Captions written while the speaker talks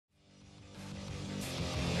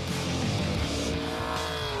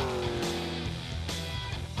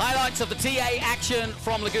highlights of the TA action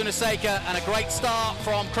from Laguna Seca, and a great start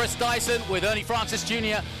from Chris Dyson with Ernie Francis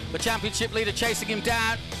Jr, the championship leader, chasing him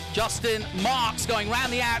down. Justin Marks going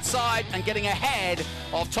round the outside and getting ahead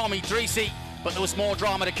of Tomy Drissi, but there was more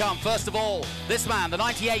drama to come. First of all, this man, the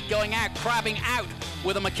 98, going out, crabbing out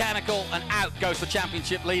with a mechanical, and out goes the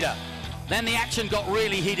championship leader. Then the action got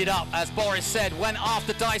really heated up as Boris Said went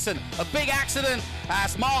after Dyson. A big accident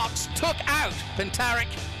as Marks took out Erich,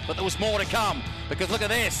 but there was more to come, because look at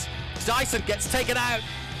this. Dyson gets taken out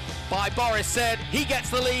by Boris Said. He gets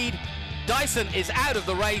the lead. Dyson is out of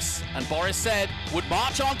the race, and Boris Said would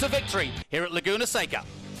march on to victory here at Laguna Seca.